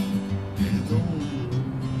and the Golden Rule.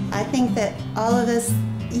 I think that all of us,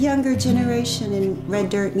 younger generation in red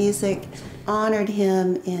dirt music, honored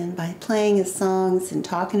him by playing his songs and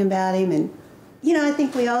talking about him. And you know, I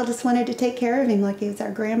think we all just wanted to take care of him like he was our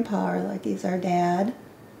grandpa or like he was our dad,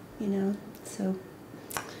 you know. So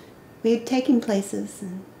we'd take him places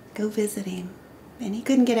and go visit him. And he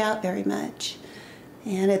couldn't get out very much.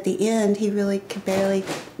 And at the end, he really could barely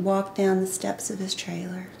walk down the steps of his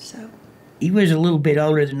trailer. So he was a little bit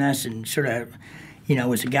older than us and sort of, you know,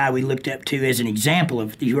 was a guy we looked up to as an example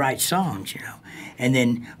of he writes songs, you know. And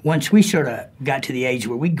then once we sort of got to the age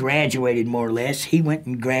where we graduated more or less, he went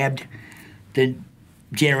and grabbed the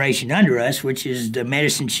generation under us, which is the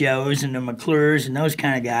Medicine Shows and the McClures and those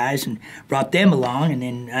kind of guys, and brought them along. And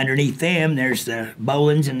then underneath them, there's the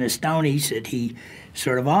Bolins and the Stonies that he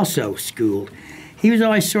sort of also schooled. He was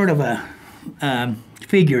always sort of a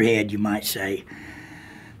figurehead, you might say,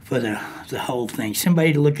 for the whole thing.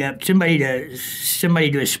 Somebody to look up, somebody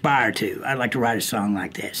to aspire to. I'd like to write a song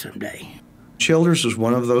like that someday. Childers is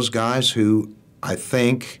one of those guys who I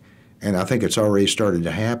think, and I think it's already started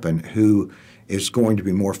to happen, who is going to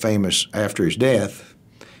be more famous after his death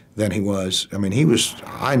than he was. I mean,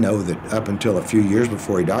 I know that up until a few years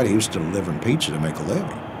before he died, he was still delivering pizza to make a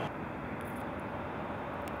living.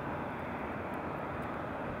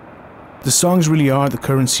 The songs really are the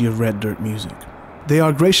currency of red dirt music. They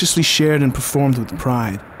are graciously shared and performed with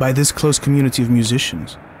pride by this close community of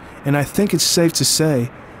musicians. And I think it's safe to say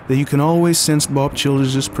that you can always sense Bob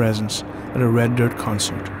Childers' presence at a red dirt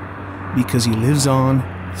concert, because he lives on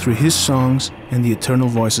through his songs and the eternal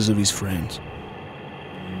voices of his friends.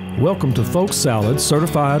 Welcome to Folk Salad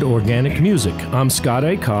Certified Organic Music. I'm Scott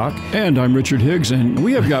Aycock. And I'm Richard Higgs, and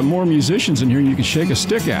we have got more musicians in here than you can shake a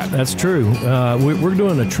stick at. That's true. We're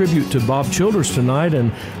doing a tribute to Bob Childers tonight,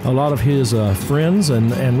 and a lot of his friends,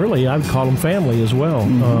 and really I'd call them family as well,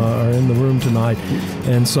 are in the room tonight.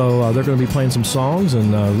 And so they're going to be playing some songs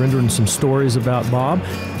and rendering some stories about Bob.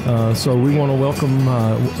 So we want to welcome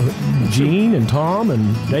Gene and Tom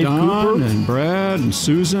and Dave Don Cooper. and Brad and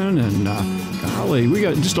Susan and Golly, we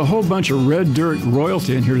got just a whole bunch of Red Dirt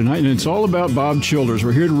royalty in here tonight, and it's all about Bob Childers.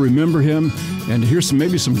 We're here to remember him and to hear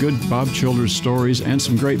maybe some good Bob Childers stories and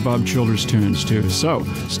some great Bob Childers tunes, too. So,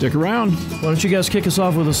 stick around. Why don't you guys kick us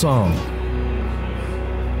off with a song?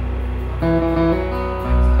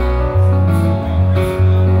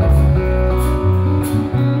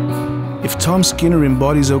 If Tom Skinner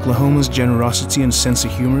embodies Oklahoma's generosity and sense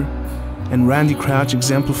of humor, and Randy Crouch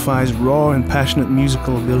exemplifies raw and passionate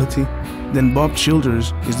musical ability, then Bob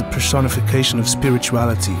Childers is the personification of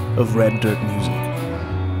spirituality of Red Dirt music.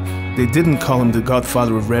 They didn't call him the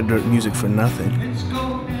godfather of Red Dirt music for nothing.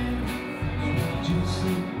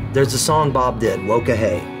 There's a song Bob did,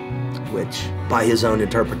 Wokahay, which by his own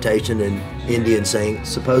interpretation in Indian saying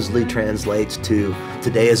supposedly translates to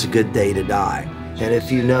 "today is a good day to die." And if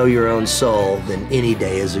you know your own soul, then any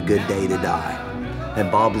day is a good day to die. And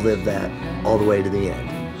Bob lived that all the way to the end.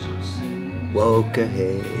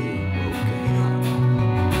 Wokahay.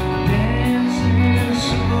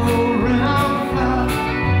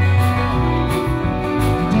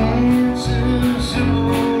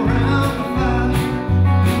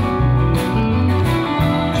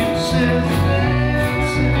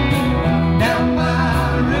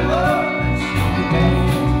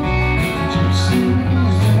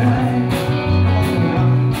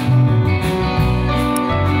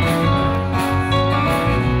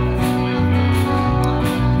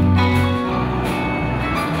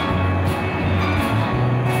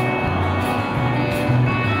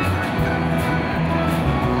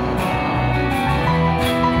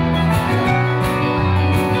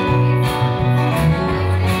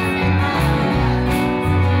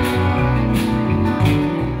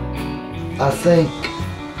 I think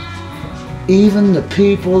even the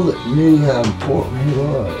people that knew how important he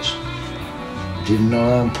was didn't know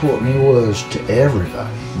how important he was to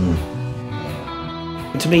everybody.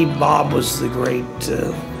 To me, Bob was the great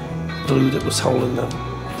glue that was holding the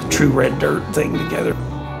true Red Dirt thing together.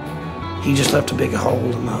 He just left a big hole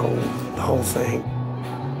in the whole thing.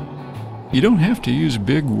 You don't have to use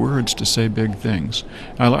big words to say big things.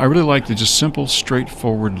 I really like the just simple,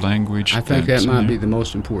 straightforward language. I think that might be the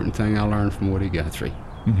most important thing I learned from Woody Guthrie.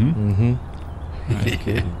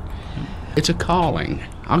 It's a calling.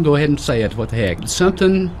 I'll go ahead and say it, what the heck.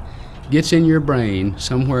 Something gets in your brain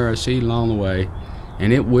somewhere a seed along the way,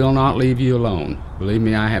 and it will not leave you alone. Believe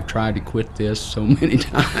me, I have tried to quit this so many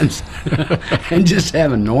times and just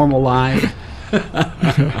have a normal life.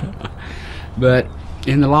 But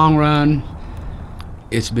in the long run,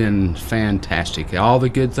 it's been fantastic. All the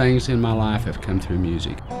good things in my life have come through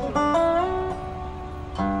music.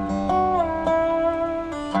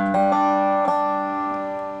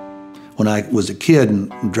 When I was a kid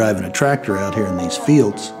and driving a tractor out here in these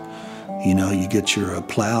fields, you know, you get your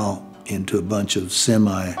plow into a bunch of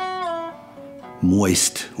semi-moist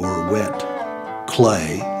or wet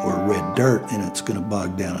clay or red dirt, and it's going to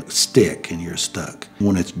bog down a stick and you're stuck.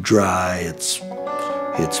 When it's dry, it's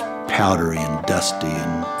powdery and dusty.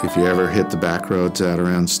 And if you ever hit the back roads out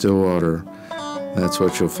around Stillwater, that's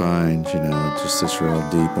what you'll find, you know, just this real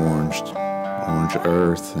deep orange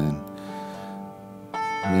earth, and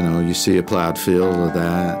you know, you see a plowed field of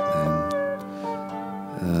that,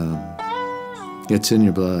 and it's in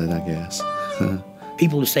your blood, I guess.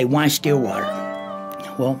 People will say, why Stillwater?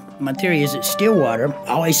 Well, my theory is that Stillwater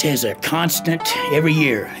always has a constant, every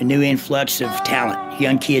year, a new influx of talent,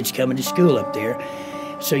 young kids coming to school up there.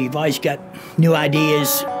 So you've always got new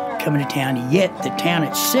ideas coming to town, yet the town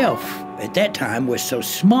itself at that time was so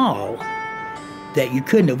small that you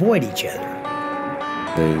couldn't avoid each other.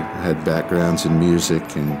 They had backgrounds in music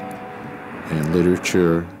and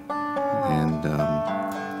literature, and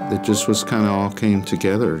it just was kind of all came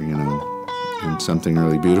together, you know, and something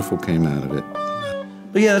really beautiful came out of it.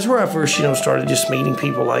 But yeah, that's where I first, started just meeting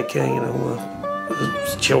people like,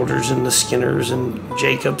 the Childers and the Skinners and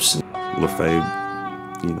Jacobs. LaFave,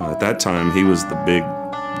 at that time, he was the big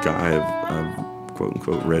guy of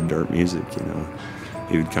quote-unquote red dirt music,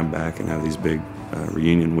 He would come back and have these big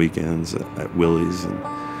reunion weekends at Willie's, and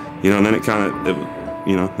then it kind of,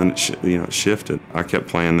 it shifted. I kept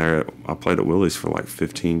playing there. I played at Willie's for like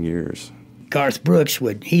 15 years. Garth Brooks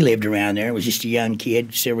he lived around there. Was just a young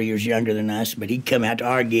kid, several years younger than us, but he'd come out to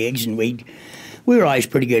our gigs, and we were always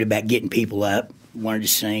pretty good about getting people up. Wanted to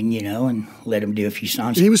sing, and let him do a few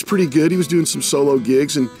songs. He was pretty good. He was doing some solo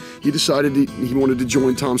gigs, and he decided he wanted to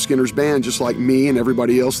join Tom Skinner's band, just like me and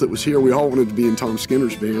everybody else that was here. We all wanted to be in Tom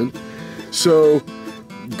Skinner's band. So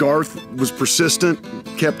Garth was persistent,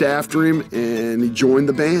 kept after him, and he joined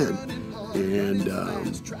the band. And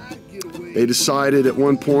they decided at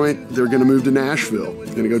one point they're going to move to Nashville.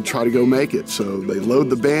 They're going to try to make it. So they load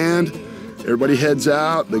the band, everybody heads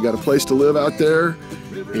out. They got a place to live out there.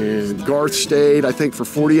 And Garth stayed, I think, for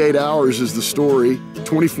 48 hours is the story.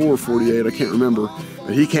 24 or 48, I can't remember.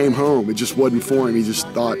 But he came home. It just wasn't for him. He just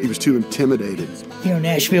thought he was too intimidated. You know,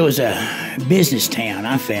 Nashville was a business town,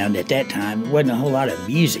 I found at that time. There wasn't a whole lot of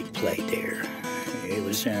music played there. It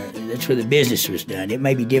was, that's where the business was done. It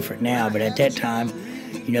may be different now, but at that time,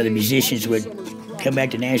 you know, the musicians would come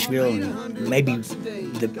back to Nashville and maybe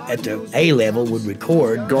at the A level would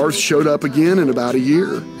record. Garth showed up again in about a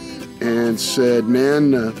year and said,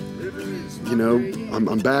 man, you know,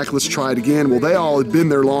 I'm back, let's try it again. Well, they all had been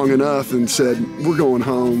there long enough and said, we're going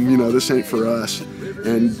home, you know, this ain't for us.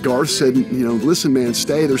 And Garth said, you know, listen, man,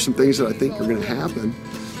 stay. There's some things that I think are going to happen.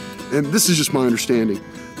 And this is just my understanding.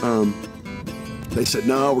 They said,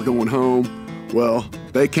 no, we're going home. Well,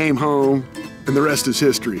 they came home, and the rest is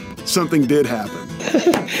history. Something did happen.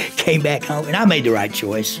 Came back home, and I made the right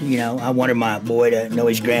choice. You know, I wanted my boy to know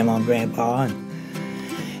his grandma and grandpa,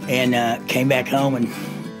 and came back home and,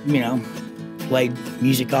 you know, played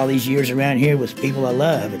music all these years around here with people I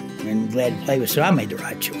love and glad to play with. So I made the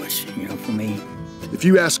right choice, you know, for me. If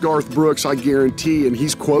you ask Garth Brooks, I guarantee, and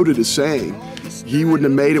he's quoted as saying, he wouldn't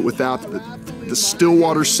have made it without the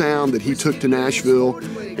Stillwater sound that he took to Nashville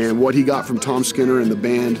and what he got from Tom Skinner and the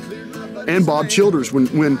band and Bob Childers.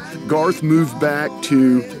 When Garth moved back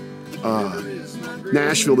to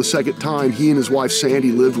Nashville the second time, he and his wife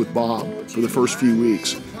Sandy lived with Bob for the first few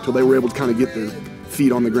weeks till they were able to kind of get their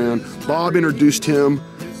feet on the ground. Bob introduced him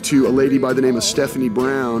to a lady by the name of Stephanie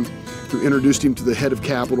Brown, who introduced him to the head of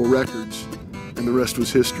Capitol Records, and the rest was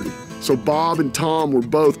history. So Bob and Tom were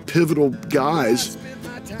both pivotal guys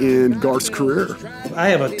in Garth's career. I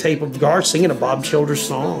have a tape of Garth singing a Bob Childers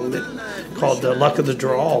song called Luck of the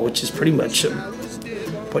Draw, which is pretty much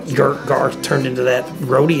what Garth turned into that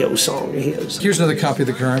rodeo song of his. Here's another copy of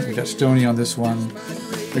The Current. We got Stoney on this one.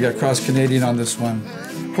 We got Cross Canadian on this one.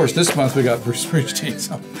 Of course, this month we got Bruce Springsteen.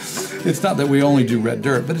 So it's not that we only do Red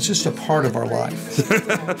Dirt, but it's just a part of our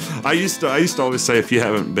life. I used to always say if you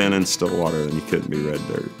haven't been in Stillwater, then you couldn't be Red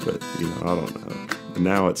Dirt. But you know, I don't know. But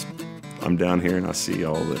now I'm down here and I see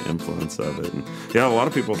all the influence of it. And yeah, a lot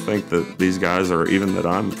of people think that these guys are, even that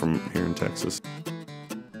I'm from here in Texas.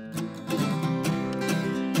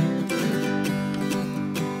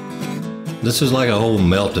 This is like a whole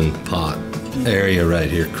melting pot area right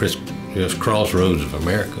here, just crossroads of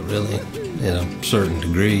America, really, in a certain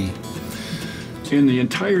degree. In the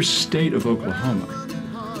entire state of Oklahoma,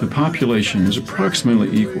 the population is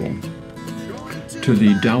approximately equal to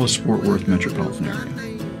the Dallas-Fort Worth metropolitan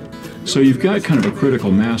area. So you've got kind of a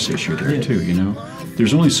critical mass issue there too, you know.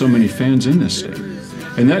 There's only so many fans in this state.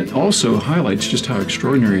 And that also highlights just how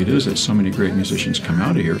extraordinary it is that so many great musicians come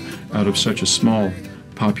out of here, out of such a small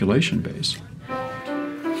population base.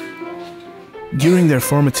 During their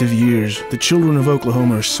formative years, the children of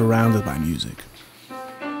Oklahoma are surrounded by music.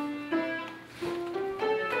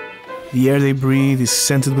 The air they breathe is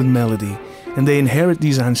scented with melody, and they inherit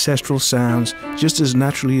these ancestral sounds just as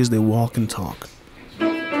naturally as they walk and talk.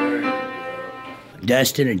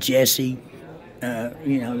 Dustin and Jesse,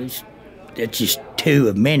 you know, they're just two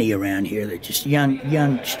of many around here. They're just young,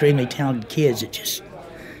 extremely talented kids. It's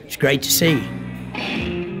great to see.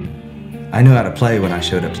 I knew how to play when I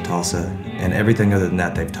showed up to Tulsa, and everything other than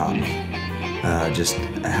that they've taught me. Just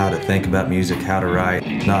how to think about music, how to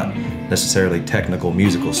write, not necessarily technical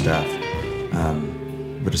musical stuff,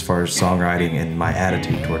 but as far as songwriting and my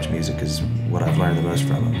attitude towards music is what I've learned the most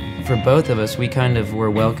from them. For both of us, we kind of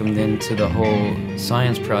were welcomed into the whole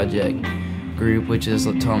science project group, which is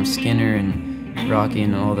Tom Skinner and Rocky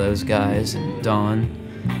and all those guys, and Don.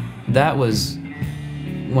 That was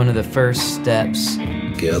one of the first steps.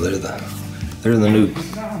 Yeah, they're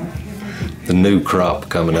the new crop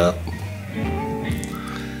coming up,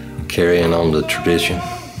 carrying on the tradition.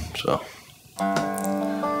 So.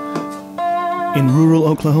 In rural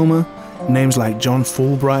Oklahoma, names like John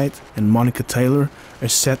Fulbright and Monica Taylor are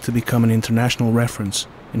set to become an international reference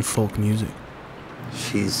in folk music.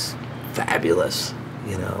 She's fabulous,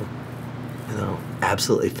 you know,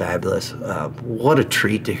 absolutely fabulous. What a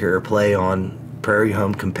treat to hear her play on Prairie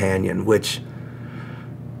Home Companion, which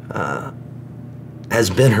has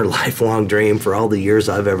been her lifelong dream for all the years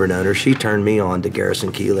I've ever known her. She turned me on to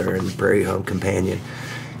Garrison Keillor and Prairie Home Companion.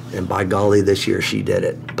 And by golly, this year she did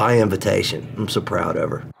it, by invitation. I'm so proud of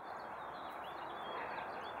her.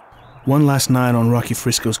 One last night on Rocky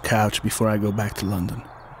Frisco's couch before I go back to London.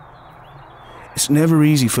 It's never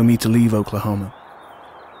easy for me to leave Oklahoma.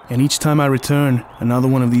 And each time I return, another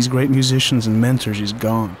one of these great musicians and mentors is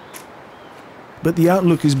gone. But the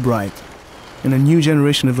outlook is bright, and a new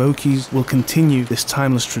generation of Okies will continue this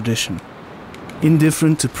timeless tradition.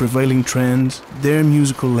 Indifferent to prevailing trends, their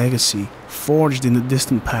musical legacy, forged in the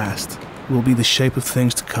distant past, will be the shape of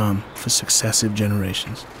things to come for successive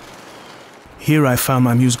generations. Here I found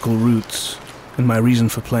my musical roots and my reason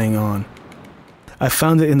for playing on. I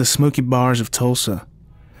found it in the smoky bars of Tulsa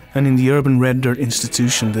and in the urban red dirt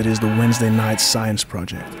institution that is the Wednesday Night Science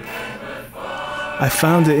Project. I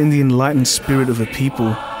found it in the enlightened spirit of a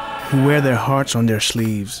people who wear their hearts on their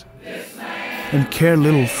sleeves and care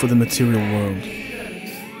little for the material world.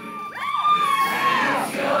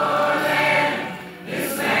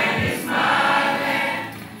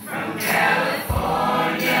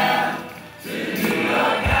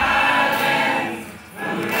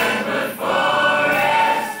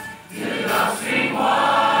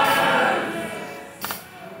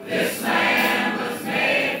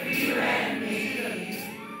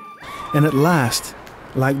 And at last,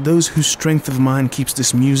 like those whose strength of mind keeps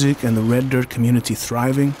this music and the red dirt community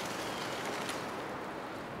thriving,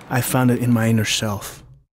 I found it in my inner self.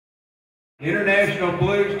 International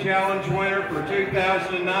Blues Challenge winner for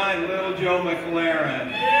 2009, Little Joe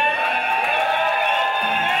McLaren.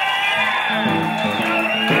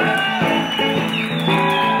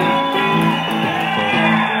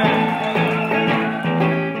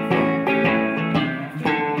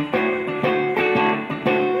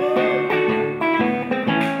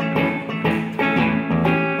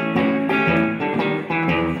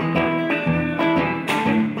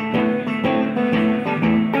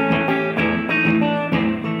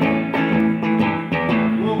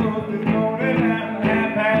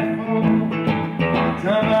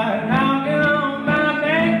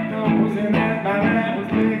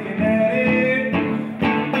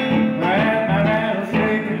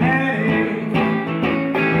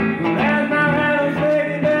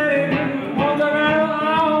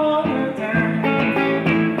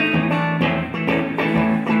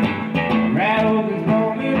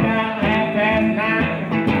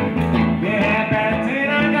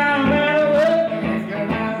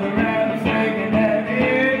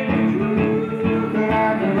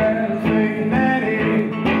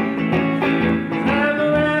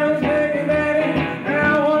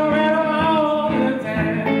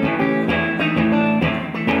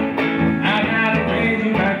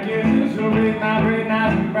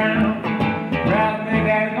 Nice and brown.